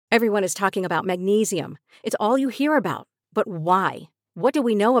Everyone is talking about magnesium. It's all you hear about. But why? What do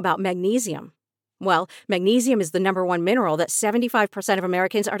we know about magnesium? Well, magnesium is the number one mineral that 75% of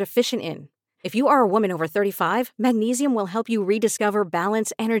Americans are deficient in. If you are a woman over 35, magnesium will help you rediscover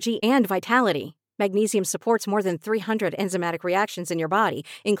balance, energy, and vitality. Magnesium supports more than 300 enzymatic reactions in your body,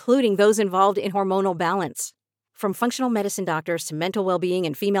 including those involved in hormonal balance. From functional medicine doctors to mental well-being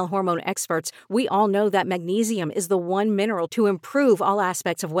and female hormone experts, we all know that magnesium is the one mineral to improve all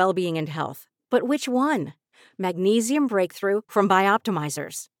aspects of well-being and health. But which one? Magnesium Breakthrough from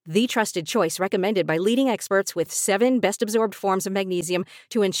Bioptimizers, the trusted choice recommended by leading experts with 7 best-absorbed forms of magnesium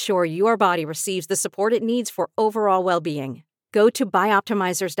to ensure your body receives the support it needs for overall well-being. Go to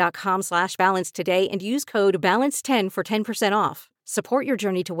bioptimizers.com/balance today and use code BALANCE10 for 10% off. Support your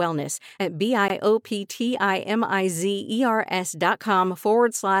journey to wellness at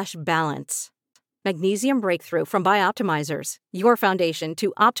bioptimizers.com/balance. Magnesium Breakthrough from Bioptimizers, your foundation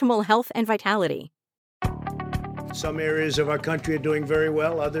to optimal health and vitality. Some areas of our country are doing very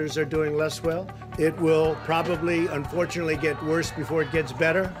well, others are doing less well. It will probably, unfortunately, get worse before it gets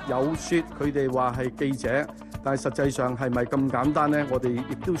better. 有說佢哋話係記者，但係實際上係咪咁簡單呢？我哋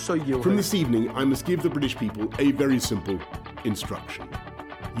亦都需要。From this evening, I must give the British people a very simple instruction.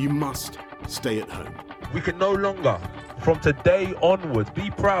 You must stay at home. We can no longer, from today onwards,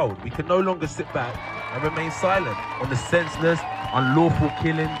 be proud. We can no longer sit back and remain silent on the senseless, unlawful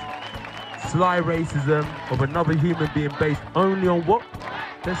killings, sly racism of another human being based only on what?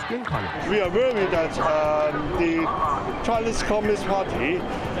 Their skin colour. We are worried that the Chinese Communist Party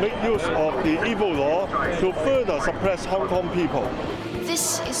make use of the evil law to further suppress Hong Kong people.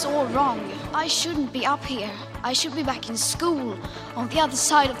 This is all wrong. I shouldn't be up here. I should be back in school on the other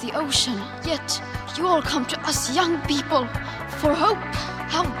side of the ocean. Yet you all come to us young people for hope.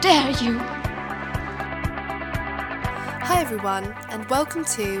 How dare you? Hi everyone, and welcome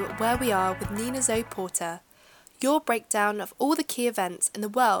to Where We Are with Nina Zoe Porter, your breakdown of all the key events in the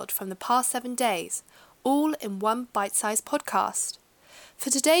world from the past 7 days, all in one bite-sized podcast. For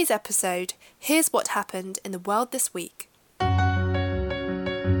today's episode, here's what happened in the world this week.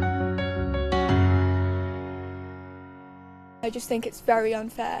 I just think it's very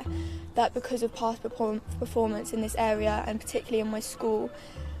unfair that because of past performance in this area, and particularly in my school,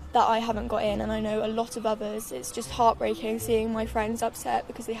 that I haven't got in, and I know a lot of others. It's just heartbreaking seeing my friends upset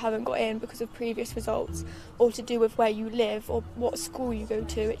because they haven't got in because of previous results, or to do with where you live or what school you go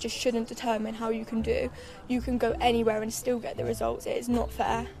to. It just shouldn't determine how you can do. You can go anywhere and still get the results. It is not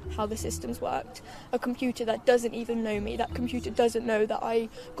fair how the system's worked. A computer that doesn't even know me, that computer doesn't know that I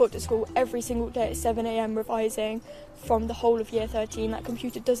got to school every single day at 7 a.m. revising from the whole of year 13. That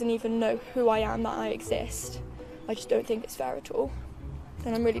computer doesn't even know who I am, that I exist. I just don't think it's fair at all.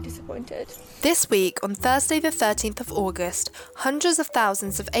 And I'm really disappointed. This week, on Thursday the 13th of August, hundreds of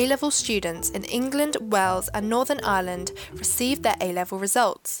thousands of A-level students in England, Wales and Northern Ireland received their A-level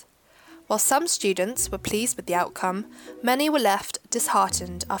results. While some students were pleased with the outcome, many were left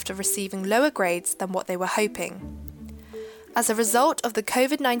disheartened after receiving lower grades than what they were hoping. As a result of the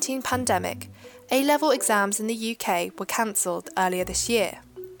COVID-19 pandemic, A-level exams in the UK were cancelled earlier this year.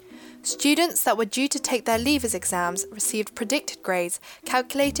 Students that were due to take their leavers exams received predicted grades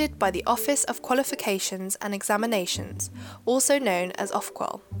calculated by the Office of Qualifications and Examinations, also known as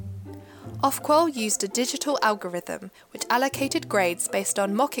Ofqual. Ofqual used a digital algorithm which allocated grades based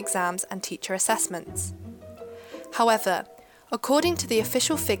on mock exams and teacher assessments. However, according to the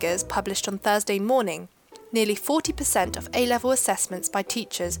official figures published on Thursday morning, nearly 40% of A-level assessments by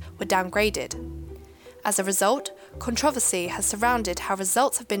teachers were downgraded. As a result, controversy has surrounded how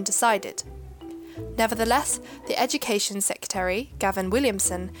results have been decided. Nevertheless, the Education Secretary, Gavin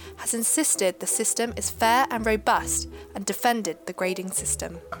Williamson, has insisted the system is fair and robust and defended the grading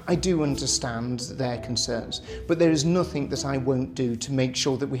system. I do understand their concerns, but there is nothing that I won't do to make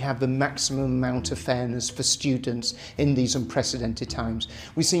sure that we have the maximum amount of fairness for students in these unprecedented times.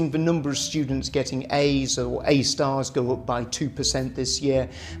 We've seen the number of students getting A's or A stars go up by 2% this year.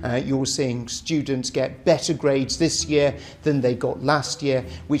 You're seeing students get better grades this year than they got last year,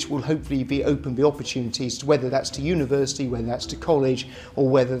 which will hopefully be open the opportunities to whether that's to university, whether that's to college, or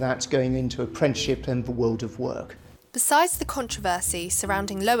whether that's going into apprenticeship and the world of work. Besides the controversy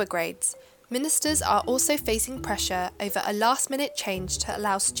surrounding lower grades, ministers are also facing pressure over a last-minute change to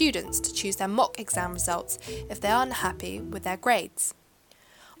allow students to choose their mock exam results if they are unhappy with their grades.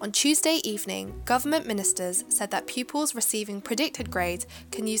 On Tuesday evening, government ministers said that pupils receiving predicted grades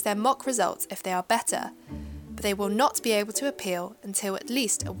can use their mock results if they are better, but they will not be able to appeal until at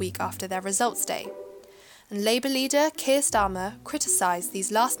least a week after their results day. And Labour leader Keir Starmer criticised these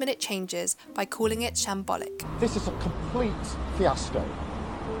last-minute changes by calling it shambolic. This is a complete fiasco.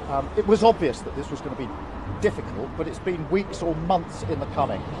 It was obvious that this was going to be difficult, but it's been weeks or months in the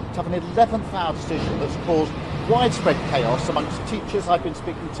coming. To have an 11th hour decision that's caused widespread chaos amongst teachers I've been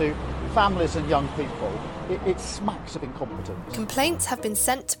speaking to, families and young people, it smacks of incompetence. Complaints have been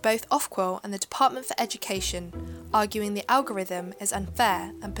sent to both Ofqual and the Department for Education, arguing the algorithm is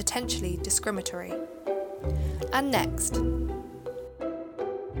unfair and potentially discriminatory. And next.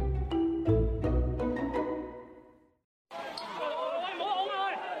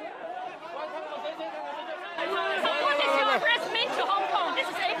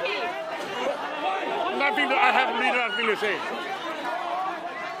 I have nothing to say.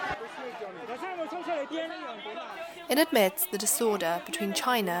 In amidst the disorder between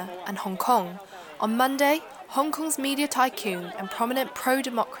China and Hong Kong, on Monday, Hong Kong's media tycoon and prominent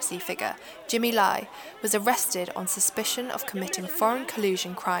pro-democracy figure Jimmy Lai was arrested on suspicion of committing foreign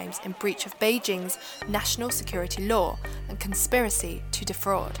collusion crimes in breach of Beijing's national security law and conspiracy to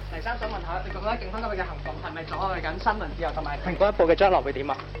defraud.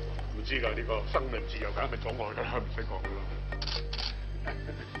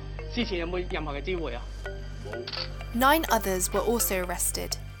 Nine others were also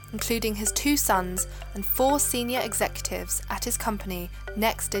arrested, including his 2 sons and 4 senior executives at his company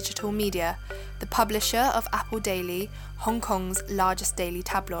Next Digital Media, the publisher of Apple Daily, Hong Kong's largest daily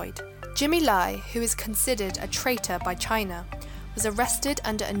tabloid. Jimmy Lai, who is considered a traitor by China, was arrested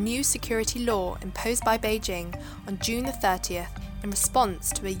under a new security law imposed by Beijing on June the 30th in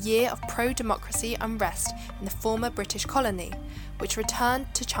response to a year of pro-democracy unrest in the former British colony, which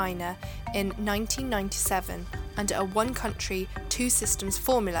returned to China in 1997 under a one country, two systems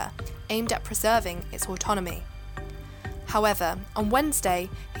formula aimed at preserving its autonomy. However, on Wednesday,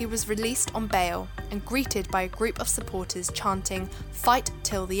 he was released on bail and greeted by a group of supporters chanting, "Fight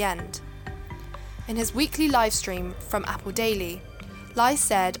till the end." In his weekly livestream from Apple Daily, Lai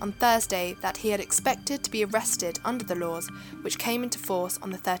said on Thursday that he had expected to be arrested under the laws, which came into force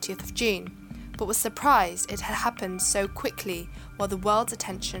on the 30th of June, but was surprised it had happened so quickly while the world's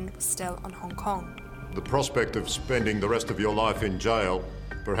attention was still on Hong Kong. The prospect of spending the rest of your life in jail,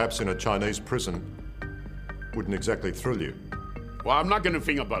 perhaps in a Chinese prison, wouldn't exactly thrill you. Well, I'm not going to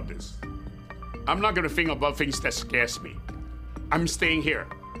think about this. I'm not going to think about things that scares me. I'm staying here.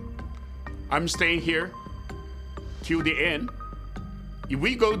 I'm staying here till the end. If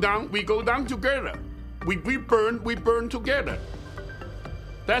we go down together. We burn together.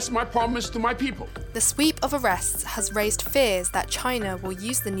 That's my promise to my people. The sweep of arrests has raised fears that China will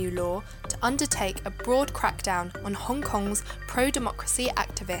use the new law to undertake a broad crackdown on Hong Kong's pro-democracy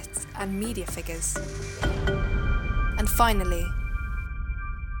activists and media figures. And finally,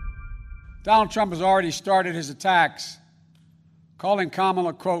 Donald Trump has already started his attacks, calling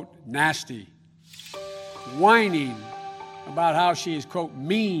Kamala, quote, nasty, whining about how she is, quote,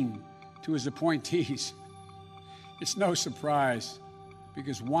 mean to his appointees. It's no surprise,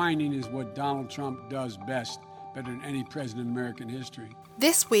 because whining is what Donald Trump does best, better than any president in American history.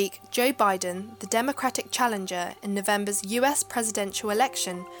 This week, Joe Biden, the Democratic challenger in November's US presidential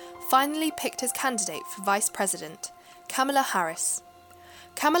election, finally picked his candidate for vice president, Kamala Harris.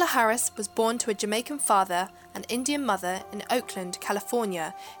 Kamala Harris was born to a Jamaican father and Indian mother in Oakland,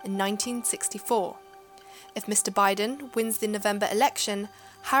 California in 1964. If Mr. Biden wins the November election,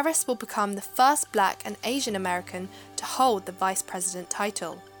 Harris will become the first Black and Asian American to hold the vice president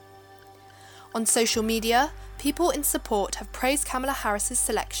title. On social media, people in support have praised Kamala Harris's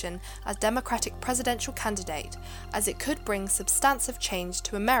selection as Democratic presidential candidate, as it could bring substantive change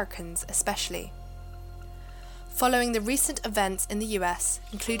to Americans especially. Following the recent events in the US,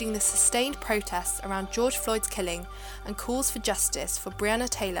 including the sustained protests around George Floyd's killing and calls for justice for Breonna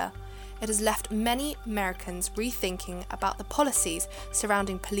Taylor, it has left many Americans rethinking about the policies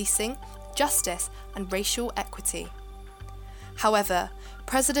surrounding policing, justice, and racial equity. However,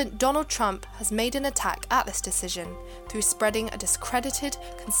 President Donald Trump has made an attack at this decision through spreading a discredited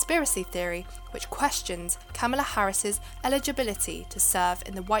conspiracy theory which questions Kamala Harris's eligibility to serve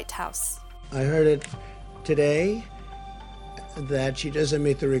in the White House. I heard it today that she doesn't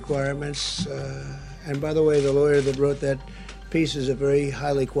meet the requirements. And by the way, the lawyer that wrote that piece is a very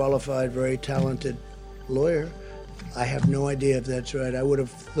highly qualified, very talented lawyer. I have no idea if that's right. I would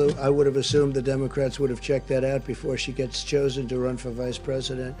have assumed the Democrats would have checked that out before she gets chosen to run for vice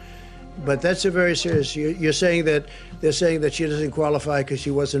president. But that's a very serious. You're saying that they're saying that she doesn't qualify because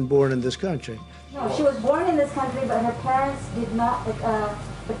she wasn't born in this country. No, she was born in this country, but her parents did not.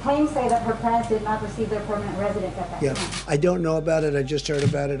 The claims say that her parents did not receive their permanent residence at that time. I don't know about it. I just heard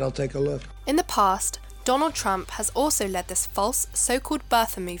about it. I'll take a look. In the past, Donald Trump has also led this false so-called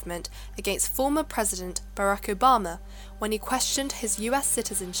birther movement against former President Barack Obama when he questioned his US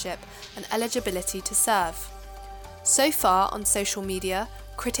citizenship and eligibility to serve. So far on social media,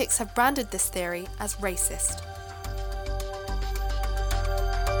 critics have branded this theory as racist.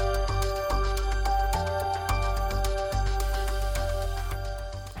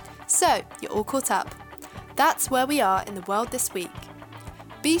 So, you're all caught up. That's where we are in the world this week.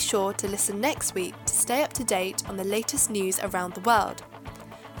 Be sure to listen next week to stay up to date on the latest news around the world.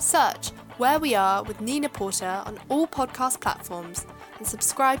 Search Where We Are with Nina Porter on all podcast platforms and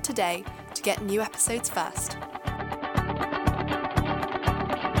subscribe today to get new episodes first.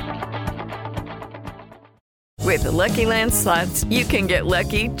 With the Lucky Land Slots, you can get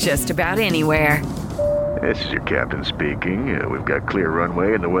lucky just about anywhere. This is your captain speaking. We've got clear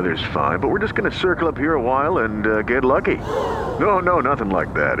runway and the weather's fine, but we're just going to circle up here a while and get lucky. No, nothing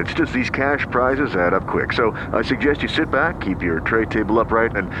like that. It's just these cash prizes add up quick. So I suggest you sit back, keep your tray table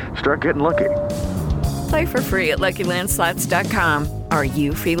upright, and start getting lucky. Play for free at LuckyLandSlots.com. Are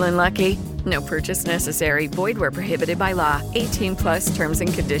you feeling lucky? No purchase necessary. Void where prohibited by law. 18+ terms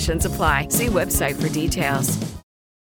and conditions apply. See website for details.